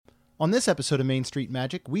On this episode of Main Street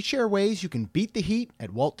Magic, we share ways you can beat the heat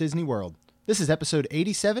at Walt Disney World. This is episode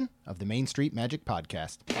 87 of the Main Street Magic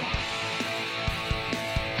Podcast.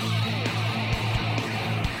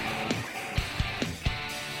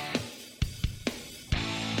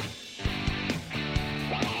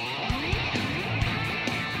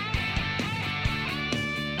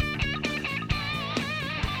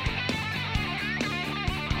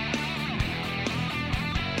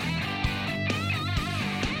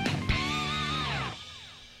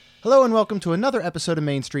 Hello and welcome to another episode of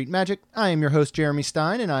Main Street Magic. I am your host, Jeremy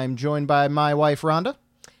Stein, and I am joined by my wife, Rhonda.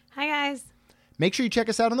 Hi, guys. Make sure you check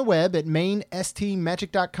us out on the web at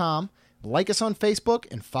mainstmagic.com, like us on Facebook,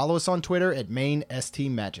 and follow us on Twitter at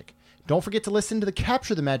mainstmagic. Don't forget to listen to the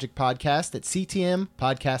Capture the Magic podcast at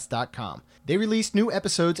ctmpodcast.com. They release new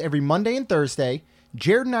episodes every Monday and Thursday.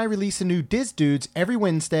 Jared and I release a new Diz Dudes every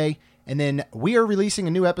Wednesday, and then we are releasing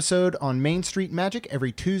a new episode on Main Street Magic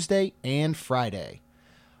every Tuesday and Friday.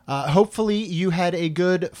 Hopefully you had a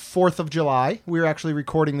good 4th of July. We're actually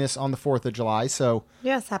recording this on the 4th of July, so...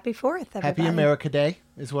 Yes, happy 4th, everybody. Happy America Day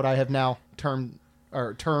is what I have now termed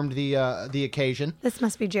the occasion. This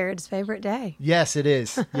must be Jared's favorite day. Yes, it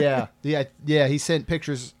is. Yeah. Yeah, he sent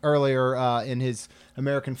pictures earlier in his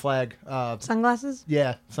American flag. Sunglasses?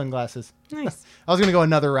 Yeah, sunglasses. Nice. I was going to go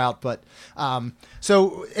another route, but...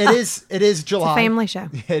 so it is July. It's a family show.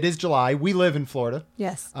 It is July. We live in Florida.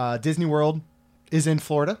 Yes. Disney World is in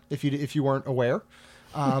Florida, if you weren't aware.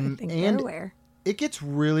 I think they're aware. It gets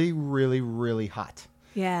really, really, really hot.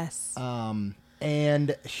 Yes.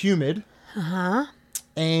 And humid. Uh-huh.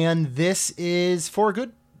 And this is for a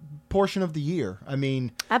good portion of the year. I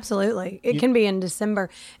mean... Absolutely. It can be in December.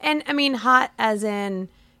 And, I mean, hot as in,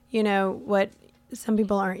 what some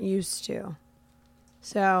people aren't used to.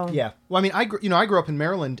 So... Yeah. Well, I mean, I grew up in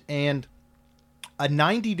Maryland, and a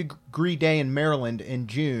 90-degree day in Maryland in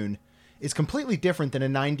June is completely different than a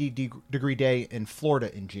 90-degree day in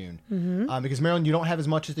Florida in June. Mm-hmm. Because Maryland, you don't have as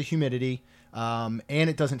much as the humidity, and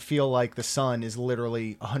it doesn't feel like the sun is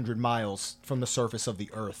literally 100 miles from the surface of the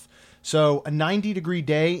earth. So a 90-degree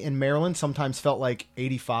day in Maryland sometimes felt like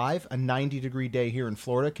 85. A 90-degree day here in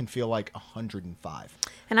Florida can feel like 105.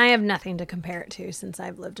 And I have nothing to compare it to since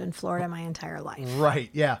I've lived in Florida my entire life.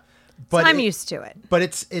 Right, yeah. But so I'm used to it. But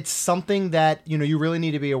it's something that, you really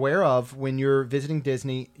need to be aware of when you're visiting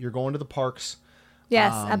Disney. You're going to the parks.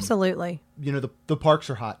 Yes, absolutely. The parks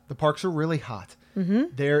are hot. The parks are really hot.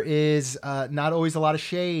 Mm-hmm. There is not always a lot of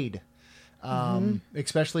shade,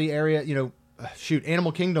 especially area,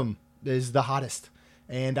 Animal Kingdom is the hottest.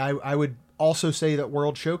 And I would also say that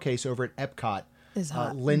World Showcase over at Epcot is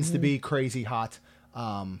hot. Lends to be crazy hot.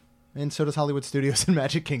 And so does Hollywood Studios and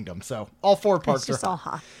Magic Kingdom. So all four parks are all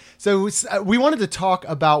hot. So we wanted to talk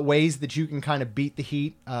about ways that you can kind of beat the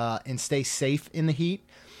heat and stay safe in the heat.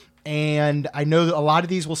 And I know that a lot of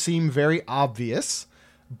these will seem very obvious,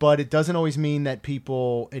 but it doesn't always mean that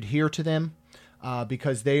people adhere to them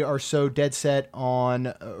because they are so dead set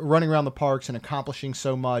on running around the parks and accomplishing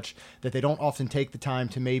so much that they don't often take the time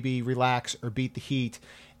to maybe relax or beat the heat.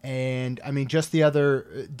 And I mean, just the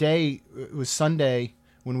other day, it was Sunday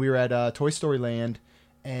when we were at Toy Story Land,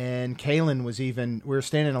 and Kaylin we were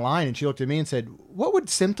standing in line, and she looked at me and said, "What would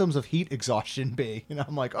symptoms of heat exhaustion be?" And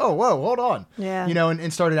I'm like, "Oh, whoa, hold on." Yeah.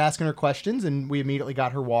 And started asking her questions, and we immediately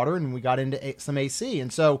got her water, and we got into some AC.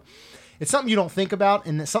 And so it's something you don't think about,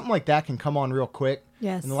 and something like that can come on real quick.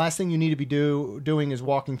 Yes. And the last thing you need to be doing is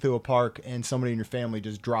walking through a park and somebody in your family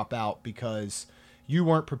just drop out because you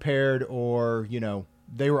weren't prepared or,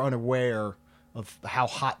 they were unaware of how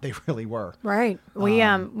hot they really were. Right.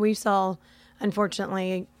 We saw,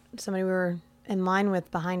 unfortunately, somebody we were in line with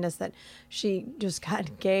behind us that she just got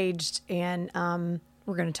engaged, and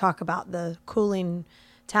we're going to talk about the cooling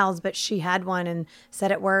towels, but she had one and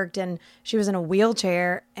said it worked, and she was in a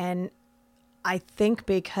wheelchair, and I think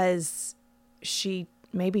because she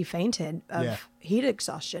maybe fainted of heat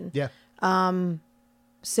exhaustion. Yeah.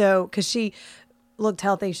 So, because she looked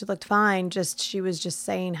healthy, she looked fine, she was just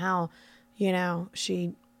saying how,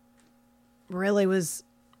 she really was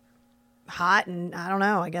hot, and I don't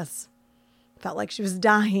know, I guess felt like she was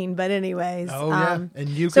dying, but anyways. Oh, yeah. And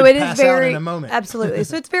you so could it pass is very, out in a moment. Absolutely.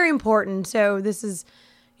 So it's very important. So this is,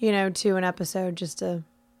 to an episode just to,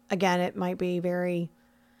 again, it might be very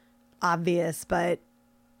obvious, but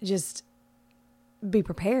just be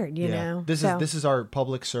prepared, you know. This is our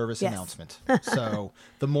public service announcement. So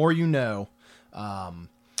the more you know.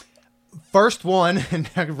 First one, and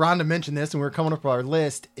Rhonda mentioned this, and we're coming up with our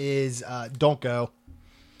list, is don't go.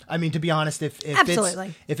 I mean, to be honest, if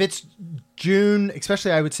Absolutely. if it's June,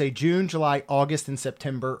 especially I would say June, July, August, and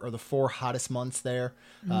September are the 4 hottest months there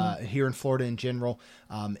here in Florida in general.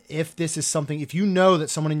 If this is something, if you know that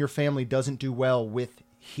someone in your family doesn't do well with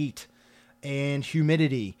heat and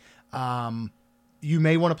humidity, you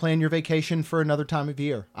may want to plan your vacation for another time of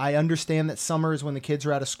year. I understand that summer is when the kids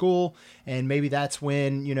are out of school, and maybe that's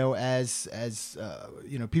when, you know, as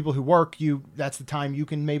you know, people who work, that's the time you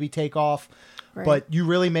can maybe take off. Right. But you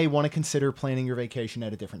really may want to consider planning your vacation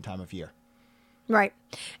at a different time of year. Right.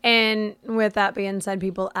 And with that being said,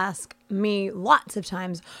 people ask me lots of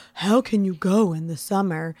times, how can you go in the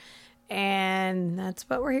summer? And that's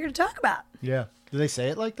what we're here to talk about. Yeah. Do they say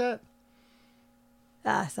it like that?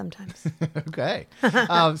 Sometimes. Okay.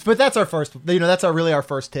 But that's our first, you know, that's really our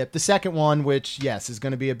first tip. The second one, which, yes, is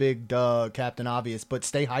going to be a big Captain Obvious, but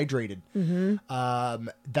stay hydrated.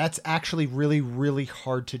 That's actually really, really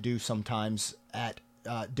hard to do sometimes at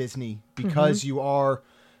Disney because you are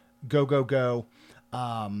go,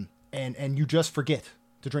 and you just forget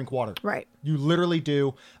to drink water. Right. You literally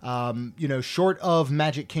do. You know, short of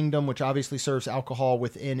Magic Kingdom, which obviously serves alcohol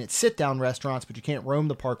within its sit-down restaurants, but you can't roam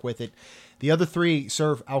the park with it. The other 3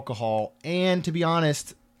 serve alcohol. And to be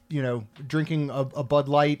honest, you know, drinking a Bud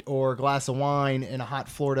Light or a glass of wine in a hot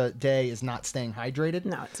Florida day is not staying hydrated.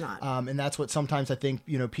 No, it's not. And that's what sometimes I think,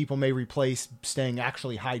 you know, people may replace staying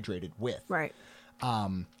actually hydrated with. Right.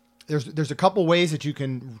 There's a couple ways that you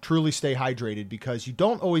can truly stay hydrated because you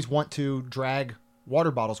don't always want to drag water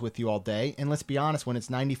bottles with you all day. And let's be honest, when it's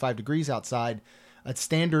 95 degrees outside, a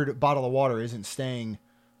standard bottle of water isn't staying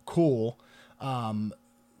cool.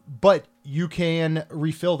 But you can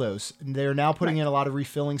refill those. They're now putting in a lot of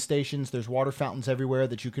refilling stations. There's water fountains everywhere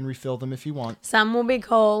that you can refill them if you want. Some will be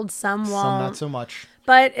cold, some won't. Some not so much.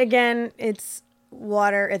 But again, it's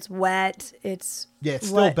water, it's wet, it's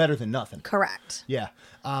still better than nothing. Correct. Yeah.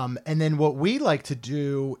 And then what we like to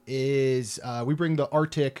do is we bring the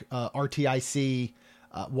Arctic RTIC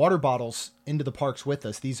water bottles into the parks with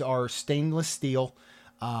us. These are stainless steel.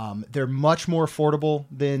 They're much more affordable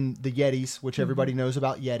than the Yetis, which everybody knows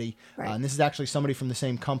about Yeti. Right. And this is actually somebody from the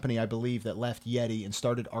same company, I believe, that left Yeti and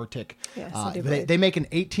started Arctic. Yes, I do they make an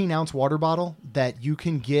 18-ounce water bottle that you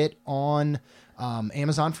can get on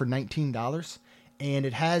Amazon for $19. And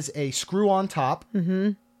it has a screw on top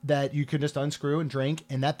that you can just unscrew and drink.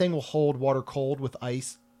 And that thing will hold water cold with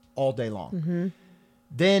ice all day long.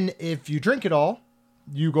 Then if you drink it all,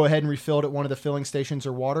 you go ahead and refill it at one of the filling stations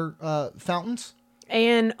or water fountains.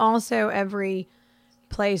 And also every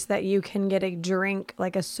place that you can get a drink,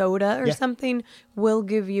 like a soda or something, will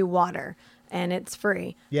give you water. And it's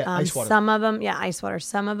free. Yeah, ice water. Some of them, ice water.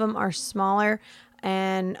 Some of them are smaller.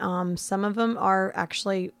 And some of them are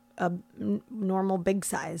actually a normal big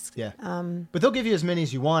size. Yeah. But they'll give you as many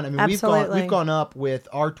as you want. I mean, Absolutely. we've gone up with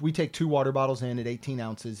we take 2 water bottles in at 18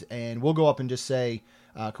 ounces and we'll go up and just say,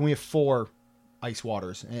 can we have 4 ice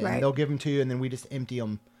waters? And they'll give them to you and then we just empty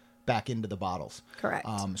them back into the bottles. Correct.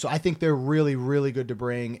 So I think they're really, really good to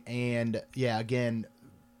bring. And yeah, again,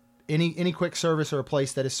 any quick service or a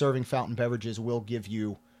place that is serving fountain beverages will give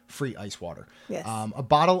you free ice water. Yes. A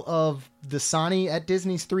bottle of Dasani at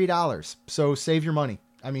Disney's $3. So save your money.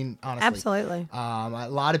 I mean, honestly. Absolutely. A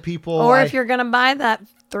lot of people. Or if you're going to buy that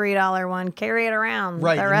 $3 one, carry it around.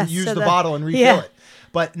 Right. The rest and use of the bottle and refill it.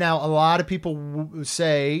 But now a lot of people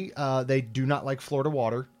say they do not like Florida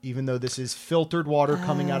water, even though this is filtered water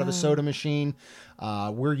coming out of a soda machine.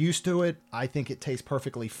 We're used to it. I think it tastes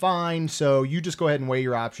perfectly fine. So you just go ahead and weigh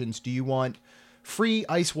your options. Do you want free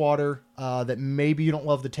ice water that maybe you don't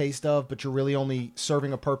love the taste of, but you're really only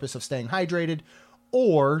serving a purpose of staying hydrated?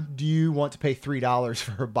 Or do you want to pay $3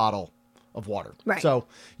 for a bottle of water? Right. So,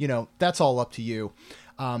 you know, that's all up to you.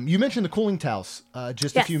 You mentioned the cooling towels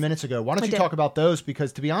just a few minutes ago. Why don't you talk about those?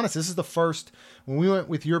 Because to be honest, this is the first, when we went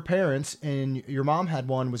with your parents and your mom had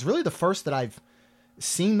one, was really the first that I've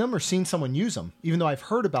seen them or seen someone use them, even though I've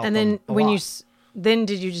heard about them. And then then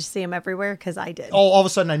did you just see them everywhere? Because I did. All of a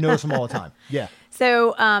sudden I notice them all the time. Yeah.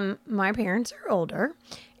 So my parents are older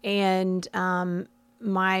and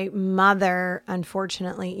my mother,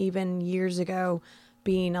 unfortunately, even years ago,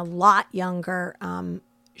 being a lot younger,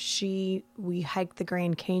 we hiked the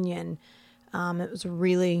Grand Canyon. It was a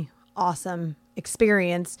really awesome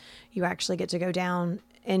experience. You actually get to go down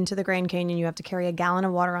into the Grand Canyon. You have to carry a gallon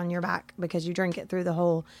of water on your back because you drink it through the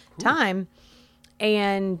whole time.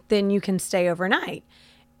 And then you can stay overnight.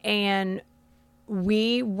 And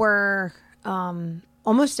we were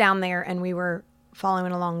almost down there and we were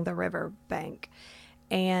following along the river bank.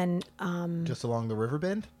 And just along the river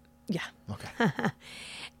bend? Yeah. Okay.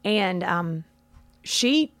 And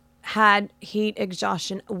she had heat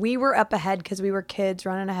exhaustion. We were up ahead because we were kids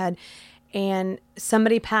running ahead, and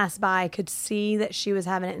somebody passed by, could see that she was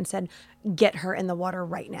having it, and said, "Get her in the water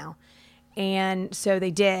right now." And so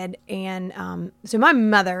they did. And so my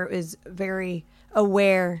mother is very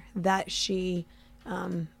aware that she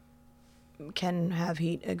can have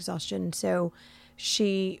heat exhaustion. So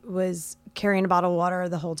she was carrying a bottle of water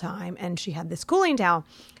the whole time, and she had this cooling towel.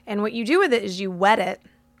 And what you do with it is you wet it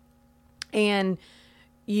and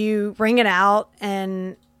you wring it out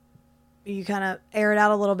and you kind of air it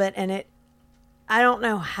out a little bit. And I don't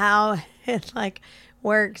know how it like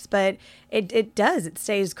works, but it does. It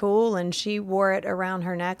stays cool. And she wore it around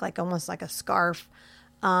her neck, like almost like a scarf.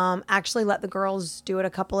 Actually let the girls do it a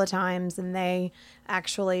couple of times, and they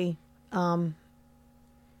actually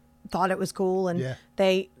thought it was cool. And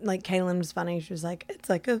they, like, Kaylin was funny. She was like, it's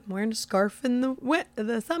like wearing a scarf in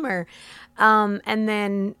the summer. And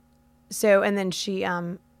then she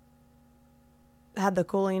had the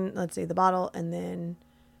cooling, the bottle, and then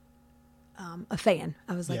a fan.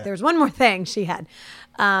 I was like, there's one more thing she had.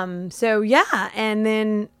 So yeah. And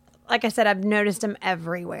then, like I said, I've noticed them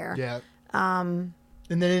everywhere. Yeah. And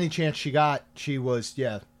then any chance she got, she was,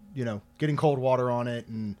 getting cold water on it.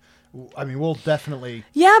 And I mean, we'll definitely.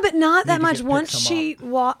 Yeah, but not that much. Once she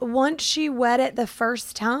wet it the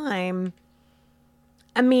first time,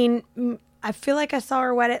 I mean, I feel like I saw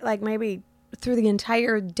her wet it like maybe through the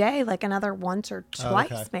entire day, like another once or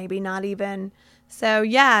twice, maybe, not even. So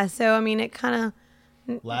yeah, I mean, it kind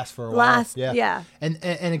of lasts for a while. Yeah. And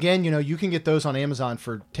again, you can get those on Amazon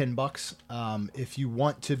for $10. If you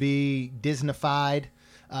want to be Disneyfied,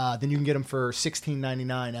 then you can get them for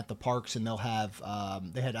 $16.99 at the parks, and they'll have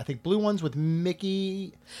they had, I think, blue ones with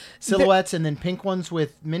Mickey silhouettes, and then pink ones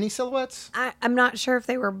with Minnie silhouettes. I'm not sure if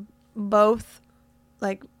they were both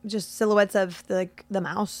like just silhouettes of the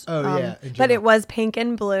mouse. Oh yeah, but it was pink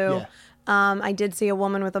and blue. Yeah. I did see a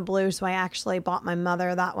woman with a blue, so I actually bought my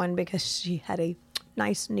mother that one because she had a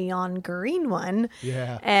nice neon green one.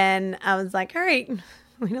 Yeah. And I was like, all right,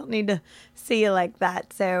 we don't need to see you like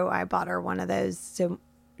that. So I bought her one of those so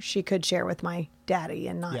she could share with my daddy,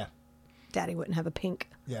 and not daddy wouldn't have a pink.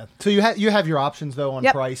 Yeah. So you have your options though on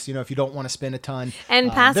price, if you don't want to spend a ton. And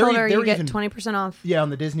pass holder, you get 20% off. Yeah, on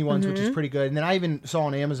the Disney ones, which is pretty good. And then I even saw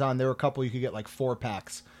on Amazon there were a couple you could get like 4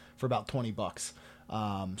 packs for about $20.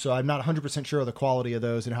 So I'm not 100% sure of the quality of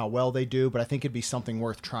those and how well they do, but I think it'd be something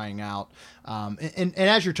worth trying out. And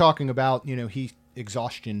as you're talking about, heat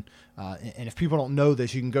exhaustion, and if people don't know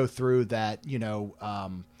this, you can go through that,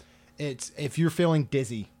 it's if you're feeling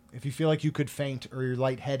dizzy, if you feel like you could faint or you're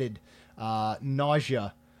lightheaded,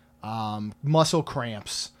 nausea, muscle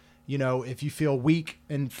cramps, if you feel weak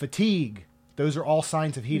and fatigue, those are all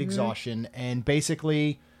signs of heat exhaustion. And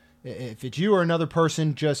basically, if it's you or another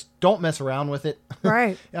person, just don't mess around with it.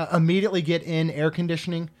 Right. Immediately get in air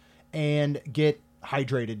conditioning and get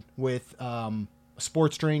hydrated with a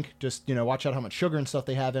sports drink. Just, watch out how much sugar and stuff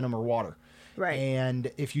they have in them, or water. Right.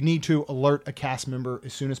 And if you need to, alert a cast member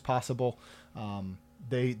as soon as possible.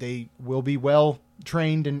 They will be well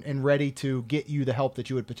trained and ready to get you the help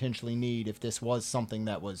that you would potentially need if this was something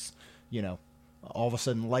that was, all of a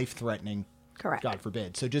sudden life-threatening. Correct. God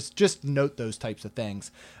forbid. So just note those types of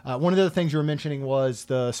things. One of the other things you were mentioning was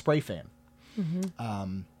the spray fan.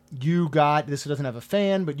 Mm-hmm. You got, this doesn't have a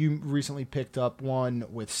fan, but you recently picked up one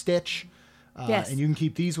with Stitch. Yes. And you can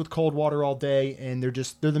keep these with cold water all day, and they're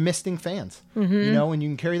the misting fans. Mm-hmm. And you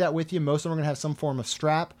can carry that with you. Most of them are going to have some form of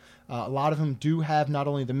strap. A lot of them do have not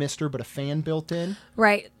only the mister, but a fan built in.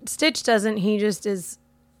 Right. Stitch doesn't. He just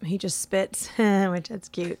spits, which is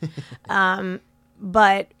cute.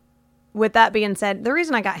 But with that being said, the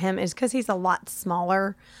reason I got him is because he's a lot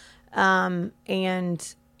smaller, and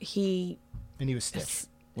he was Stitch.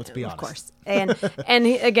 Let's be honest. Of course. And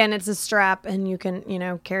again, it's a strap, and you can,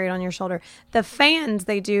 carry it on your shoulder. The fans,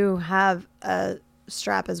 they do have a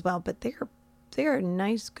strap as well, but they're a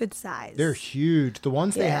nice, good size. They're huge. The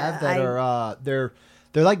ones they have that are they're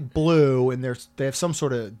like blue, and they have some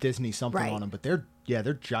sort of Disney something on them, but they're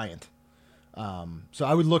giant. So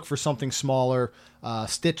I would look for something smaller.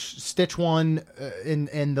 Stitch one,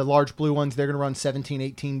 and the large blue ones, they're going to run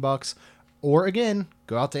 $17-$18. Or again,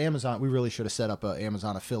 go out to Amazon. We really should have set up an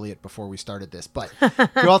Amazon affiliate before we started this, but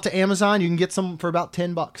go out to Amazon. You can get some for about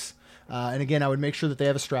 $10. And again, I would make sure that they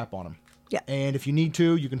have a strap on them. Yeah. And if you need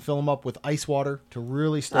to, you can fill them up with ice water to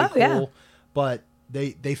really stay cool. Yeah. But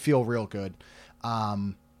they feel real good.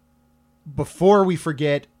 Before we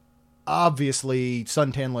forget, obviously,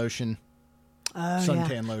 suntan lotion.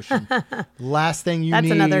 Suntan lotion. Last thing you need.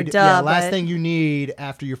 That's another dub. Last thing you need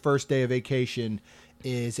after your first day of vacation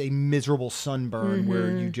is a miserable sunburn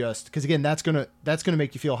where you just, because again, that's gonna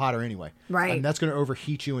make you feel hotter anyway, Right. And that's gonna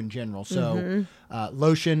overheat you in general. So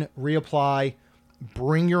lotion, reapply,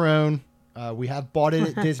 bring your own. We have bought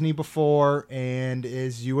it at Disney before, and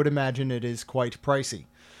as you would imagine, it is quite pricey.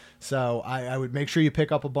 So I would make sure you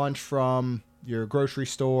pick up a bunch from your grocery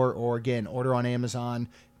store, or again, order on Amazon.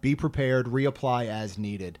 Be prepared, reapply as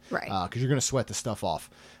needed, Right. Because you're going to sweat the stuff off.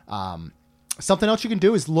 Something else you can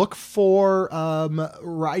do is look for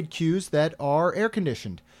ride queues that are air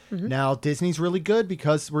conditioned. Now, Disney's really good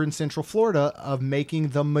because we're in Central Florida of making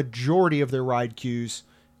the majority of their ride queues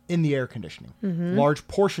in the air conditioning. Large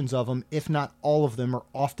portions of them, if not all of them, are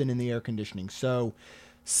often in the air conditioning. So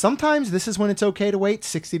sometimes this is when it's okay to wait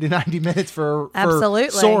 60 to 90 minutes for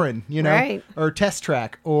Absolutely. Soarin', you know, Right. or Test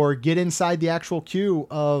Track, or get inside the actual queue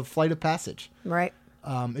of Flight of Passage. Right.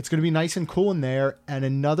 It's going to be nice and cool in there. And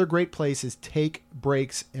another great place is take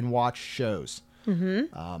breaks and watch shows.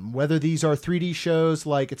 Whether these are 3D shows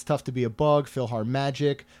like It's Tough to Be a Bug,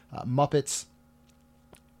 PhilharMagic, Muppets,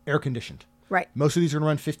 air conditioned. Right. Most of these are going to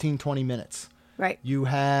run 15, 20 minutes. Right. You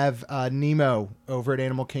have Nemo over at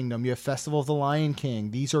Animal Kingdom. You have Festival of the Lion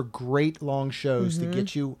King. These are great long shows to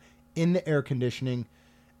get you in the air conditioning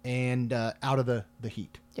and out of the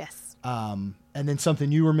heat. Yes. And then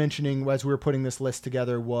something you were mentioning as we were putting this list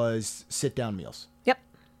together was sit-down meals. Yep.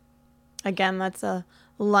 Again, that's a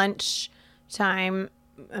lunch time.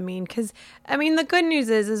 The good news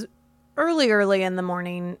is early in the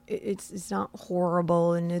morning, it's not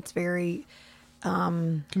horrible, and it's very,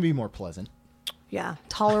 Can be more pleasant.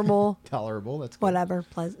 tolerable. Tolerable, that's good. Whatever,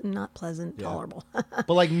 not pleasant, Yeah. tolerable. But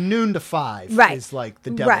like noon to 5 Right. is like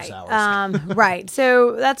the devil's Right. hours. Right.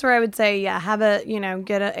 So that's where I would say, have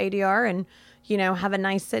get a ADR and, have a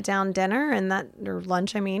nice sit down dinner or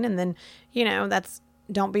lunch, and then,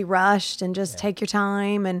 don't be rushed and just take your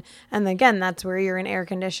time. And again, that's where you're in air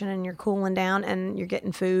conditioning and you're cooling down and you're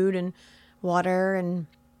getting food and water and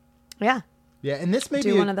Yeah, and this may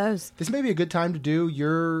do be one of those. This may be a good time to do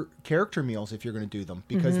your character meals if you're going to do them,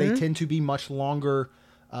 because they tend to be much longer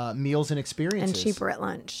meals and experiences.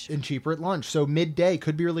 And cheaper at lunch. So midday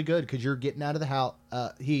could be really good because you're getting out of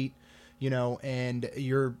the heat, and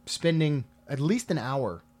you're spending at least an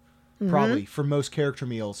hour probably for most character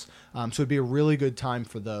meals. So it'd be a really good time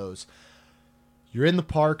for those. You're in the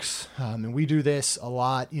parks, and we do this a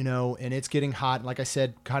lot, and it's getting hot. Like I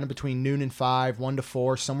said, kind of between noon and 5, 1 to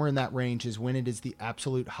 4, somewhere in that range is when it is the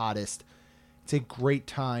absolute hottest. It's a great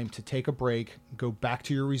time to take a break, go back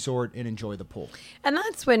to your resort, and enjoy the pool. And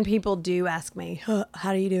that's when people do ask me,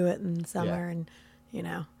 how do you do it in summer?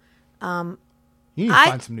 Yeah. And, You need to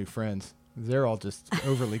find some new friends. They're all just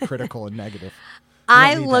overly critical and negative.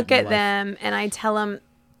 I don't need look that in at your life. them and I tell them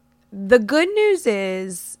the good news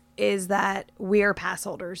is that we are pass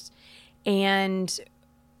holders and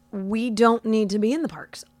we don't need to be in the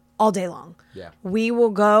parks all day long. Yeah. We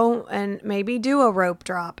will go and maybe do a rope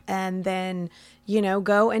drop and then,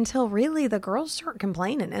 go until really the girls start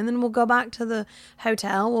complaining. And then we'll go back to the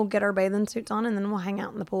hotel. We'll get our bathing suits on and then we'll hang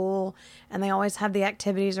out in the pool. And they always have the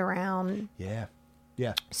activities around. Yeah.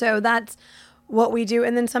 Yeah. So that's what we do.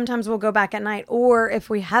 And then sometimes we'll go back at night. Or if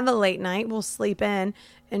we have a late night, we'll sleep in,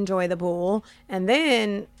 enjoy the pool. And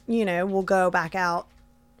then, we'll go back out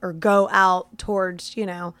or go out towards,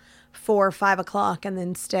 4 or 5 o'clock and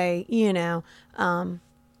then stay,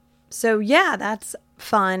 So yeah, that's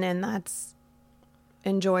fun and that's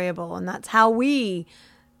enjoyable. And that's how we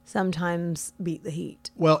sometimes beat the heat.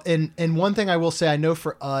 Well, and one thing I will say, I know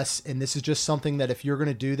for us, and this is just something that if you're going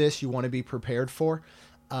to do this, you want to be prepared for.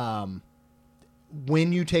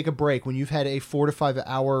 When you take a break, when you've had a 4 to 5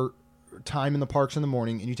 hour time in the parks in the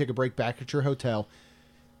morning and you take a break back at your hotel,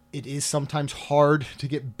 it is sometimes hard to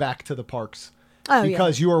get back to the parks.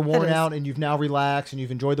 Because you are worn out and you've now relaxed and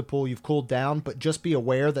you've enjoyed the pool, you've cooled down, but just be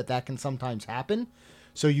aware that can sometimes happen.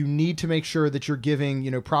 So you need to make sure that you're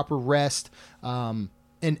giving, proper rest, and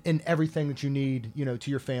everything that you need,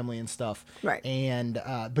 to your family and stuff. Right. And,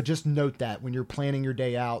 but just note that when you're planning your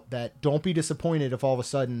day out, that don't be disappointed if all of a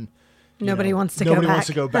sudden nobody wants to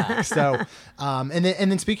go back. So, and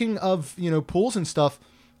then speaking of, pools and stuff,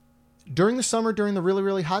 during the summer, during the really,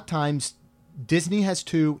 really hot times, Disney has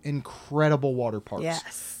 2 incredible water parks.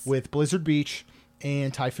 Yes. With Blizzard Beach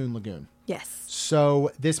and Typhoon Lagoon. Yes.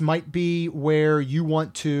 So this might be where you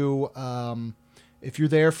want to, if you're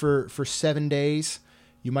there for 7 days,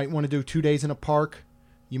 you might want to do 2 days in a park.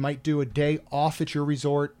 You might do a day off at your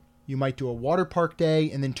resort. You might do a water park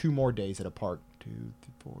day and then 2 more days at a park. 2,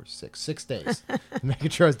 4, 6 days. Making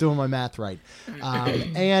sure I was doing my math right.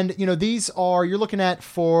 And, these are, you're looking at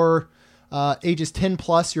for ages 10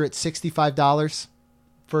 plus, you're at $65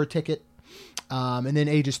 for a ticket. And then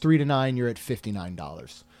ages 3 to 9, you're at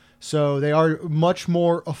 $59. So they are much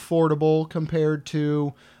more affordable compared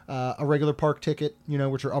to a regular park ticket,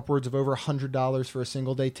 which are upwards of over $100 for a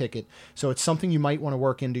single day ticket. So it's something you might want to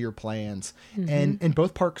work into your plans. And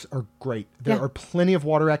both parks are great. There are plenty of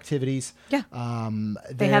water activities. Yeah.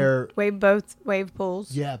 They have both wave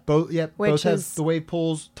pools. Yeah, both have the wave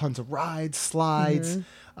pools, tons of rides, slides.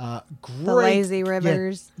 Great. The lazy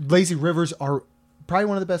rivers. Yeah, lazy rivers are probably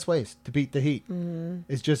one of the best ways to beat the heat.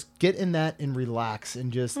 Is just get in that and relax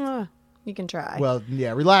and just... You can try. Well,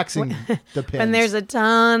 yeah, relaxing depends. When there's a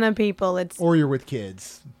ton of people, or you're with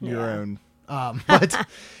kids, your own. But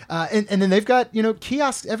and then they've got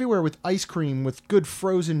kiosks everywhere with ice cream, with good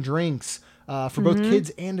frozen drinks for both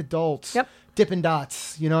kids and adults. Yep. Dippin'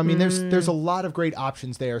 Dots. There's a lot of great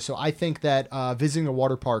options there. So I think that visiting a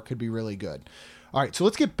water park could be really good. All right, so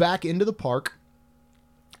let's get back into the park,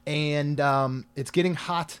 and it's getting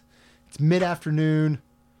hot. It's mid-afternoon.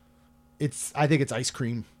 I think it's ice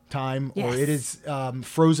cream time, or it is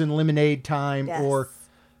frozen lemonade time, or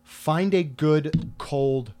find a good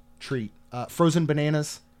cold treat. Frozen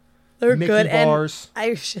bananas, they're Mickey good, bars.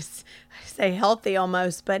 And I say healthy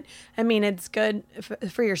almost, but I mean it's good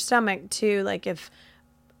for your stomach too. Like if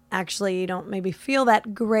actually you don't maybe feel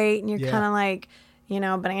that great, and you're kind of like,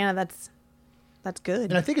 banana. That's good.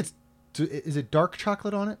 And I think is it dark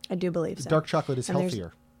chocolate on it? I do believe so. Dark chocolate is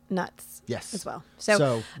healthier. Nuts. Yes. As well.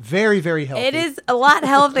 So very, very healthy. It is a lot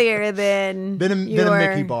healthier than a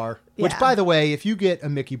Mickey bar. Which, by the way, if you get a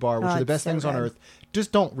Mickey bar, which are the best things on earth,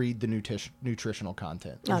 just don't read the nutritional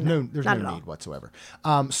content. There's no need whatsoever.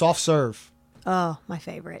 Soft serve. Oh, my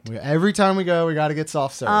favorite. Every time we go, we got to get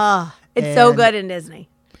soft serve. Oh, it's so good in Disney.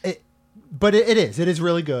 But it is. It is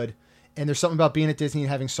really good. And there's something about being at Disney and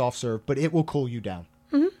having soft serve, but it will cool you down.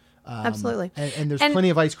 Absolutely. And there's plenty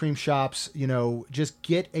of ice cream shops. Just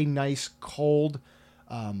get a nice cold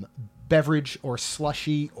beverage or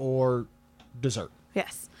slushy or dessert.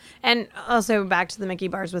 Yes. And also back to the Mickey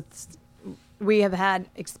bars, we have had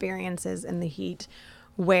experiences in the heat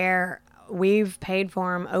where we've paid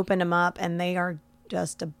for them, opened them up, and they are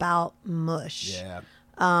just about mush. Yeah.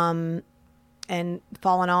 And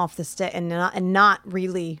falling off the stick and not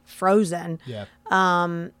really frozen. Yeah.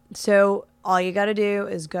 So all you got to do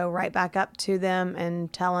is go right back up to them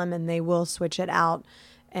and tell them, and they will switch it out,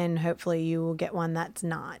 and hopefully you will get one that's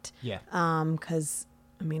not. Yeah. Because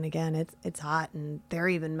again, it's hot and they're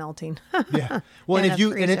even melting. Yeah. Well, and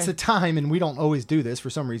it's a time, and we don't always do this for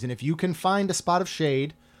some reason. If you can find a spot of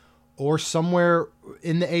shade or somewhere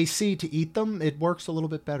in the AC to eat them, it works a little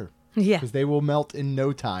bit better. Yeah. Because they will melt in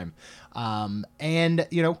no time. And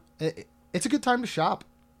it's a good time to shop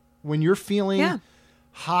when you're feeling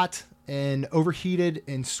hot and overheated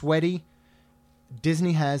and sweaty.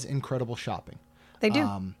 Disney has incredible shopping. They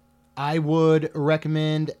do. I would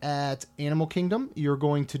recommend at Animal Kingdom, you're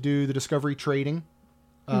going to do the Discovery Trading,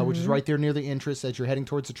 which is right there near the entrance as you're heading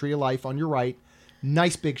towards the Tree of Life on your right.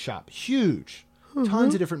 Nice big shop. Huge.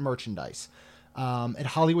 Tons of different merchandise. At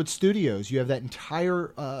Hollywood Studios, you have that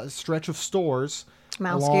entire stretch of stores.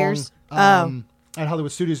 Mouse Gears. At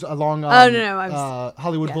Hollywood Studios along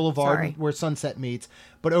Hollywood Boulevard where Sunset meets.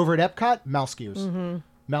 But over at Epcot, Mouse Gears.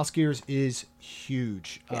 Mouse Gears is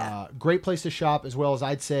huge. Yeah. Great place to shop, as well as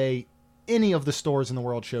I'd say any of the stores in the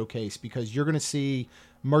World Showcase, because you're going to see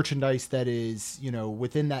merchandise that is,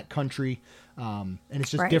 within that country. And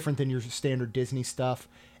it's just different than your standard Disney stuff.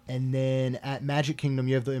 And then at Magic Kingdom,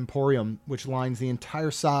 you have the Emporium, which lines the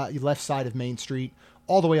entire left side of Main Street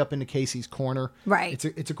all the way up into Casey's Corner. Right.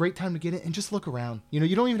 It's a great time to get in and just look around.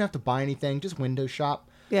 You don't even have to buy anything, just window shop.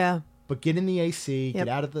 Yeah. But get in the AC, get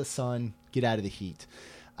out of the sun, get out of the heat.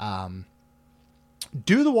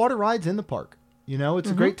 Do the water rides in the park. It's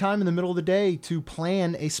a great time in the middle of the day to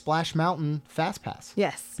plan a Splash Mountain Fast Pass.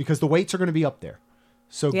 Yes. Because the waits are going to be up there.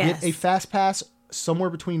 So get a Fast Pass somewhere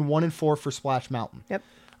between 1 and 4 for Splash Mountain. Yep.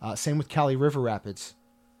 Same with Cali River Rapids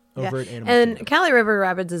over at Animal Kingdom. And Cali River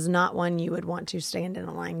Rapids is not one you would want to stand in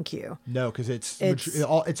a line queue. No, because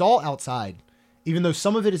it's all outside. Even though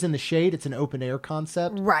some of it is in the shade, it's an open air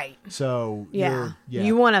concept. Right. So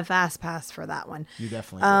you want a Fast Pass for that one. You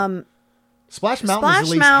definitely do. Splash Mountain is at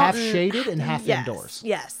least half shaded and half indoors.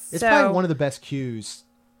 Yes. It's probably one of the best queues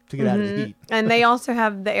to get out of the heat. And they also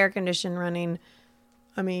have the air condition running.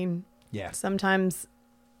 Sometimes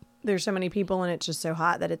there's so many people and it's just so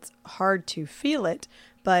hot that it's hard to feel it,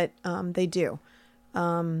 but they do.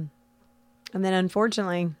 And then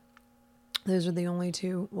unfortunately, those are the only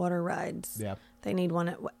 2 water rides. Yeah. They need one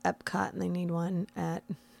at Epcot and they need one at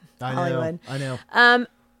Hollywood. I know.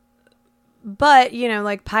 But,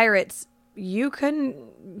 like Pirates, you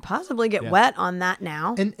couldn't possibly get wet on that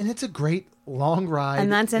now. And it's a great long ride.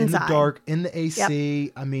 And that's in inside. the dark, in the AC.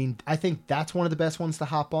 Yep. I mean, I think that's one of the best ones to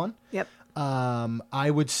hop on. Yep. I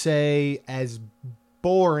would say as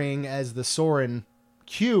boring as the Soarin'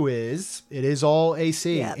 Q is, it is all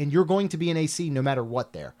AC. Yep. And you're going to be in AC no matter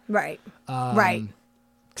what there. Right. Right.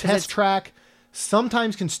 Test track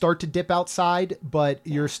sometimes can start to dip outside, but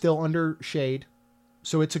you're still under shade.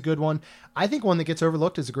 So it's a good one. I think one that gets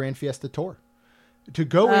overlooked is the Grand Fiesta Tour. To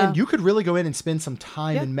go in, you could really go in and spend some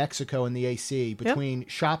time in Mexico in the AC between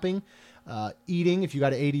shopping, eating, if you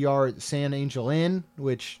got an ADR at San Angel Inn,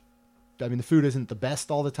 which, I mean, the food isn't the best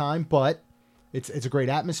all the time, but it's a great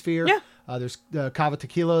atmosphere. Yeah. There's Cava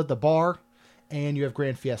Tequila, the bar, and you have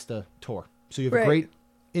Grand Fiesta Tour. So you have a great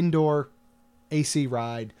indoor AC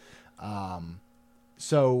ride.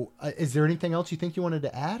 So is there anything else you think you wanted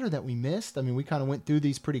to add or that we missed? I mean, we kind of went through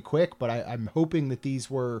these pretty quick, but I'm hoping that these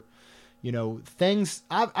were, things.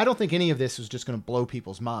 I don't think any of this is just going to blow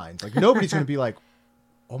people's minds. Like nobody's going to be like,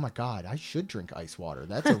 oh my God, I should drink ice water.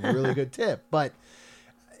 That's a really good tip. But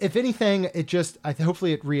if anything, it just,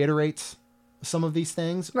 hopefully it reiterates some of these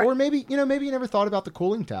things, or maybe you never thought about the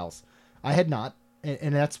cooling towels. I had not.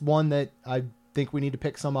 And that's one that I think we need to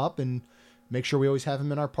pick some up and make sure we always have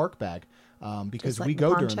them in our park bag. Because we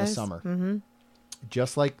go during the summer,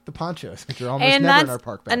 just like the ponchos, which are almost never in our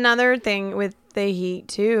park bag. Another thing with the heat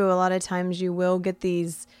too, a lot of times you will get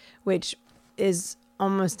these, which is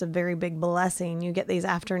almost a very big blessing. You get these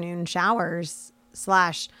afternoon showers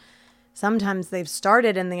 / sometimes they've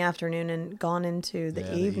started in the afternoon and gone into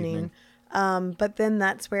the evening. But then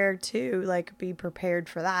that's where too, like be prepared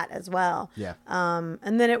for that as well. Yeah.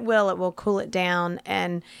 And then it will cool it down.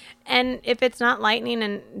 And if it's not lightning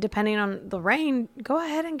and depending on the rain, go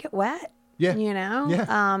ahead and get wet. Yeah.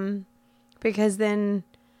 Yeah. Because then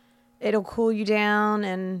it'll cool you down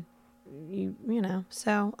and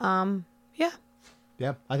so, yeah.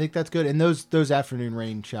 Yeah. I think that's good. And those afternoon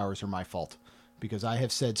rain showers are my fault because I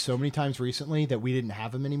have said so many times recently that we didn't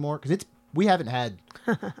have them anymore because we haven't had,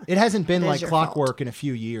 it hasn't been like clockwork in a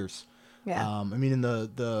few years. Yeah. I mean, in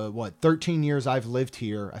the 13 years I've lived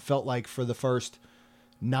here, I felt like for the first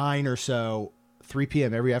 9 or so, 3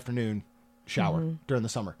 p.m. every afternoon shower during the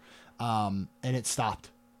summer. And it stopped.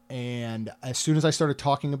 And as soon as I started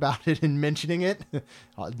talking about it and mentioning it,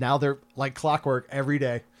 now they're like clockwork every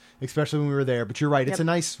day, especially when we were there. But you're right. It's a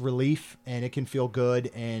nice relief and it can feel good.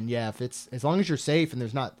 And yeah, if it's, as long as you're safe and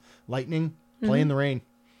there's not lightning, play in the rain.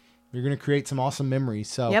 You're going to create some awesome memories.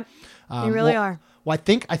 So, you really are. Well,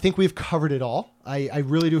 I think we've covered it all. I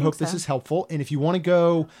really do hope this is helpful. And if you want to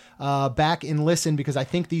go back and listen, because I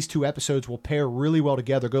think these 2 episodes will pair really well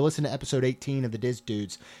together, go listen to episode 18 of the Diz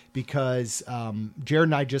Dudes, because Jared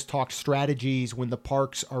and I just talked strategies when the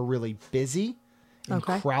parks are really busy and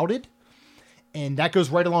crowded. And that goes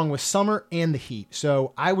right along with summer and the heat.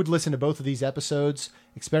 So I would listen to both of these episodes,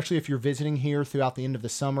 especially if you're visiting here throughout the end of the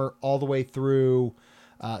summer, all the way through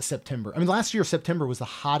September. I mean, last year, September was the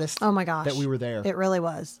hottest that we were there. It really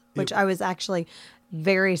was, which I was actually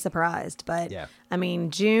very surprised. But I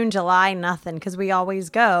mean, June, July, nothing, because we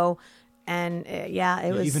always go. And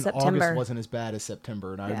it was even September. August wasn't as bad as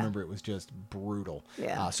September. And I remember it was just brutal.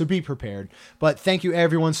 Yeah. So be prepared. But thank you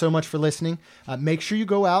everyone so much for listening. Make sure you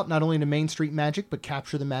go out not only to Main Street Magic, but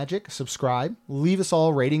Capture the Magic. Subscribe. Leave us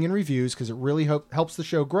all rating and reviews because it really helps the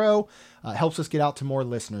show grow. Helps us get out to more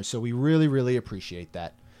listeners. So we really, really appreciate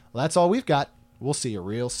that. Well, that's all we've got. We'll see you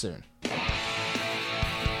real soon.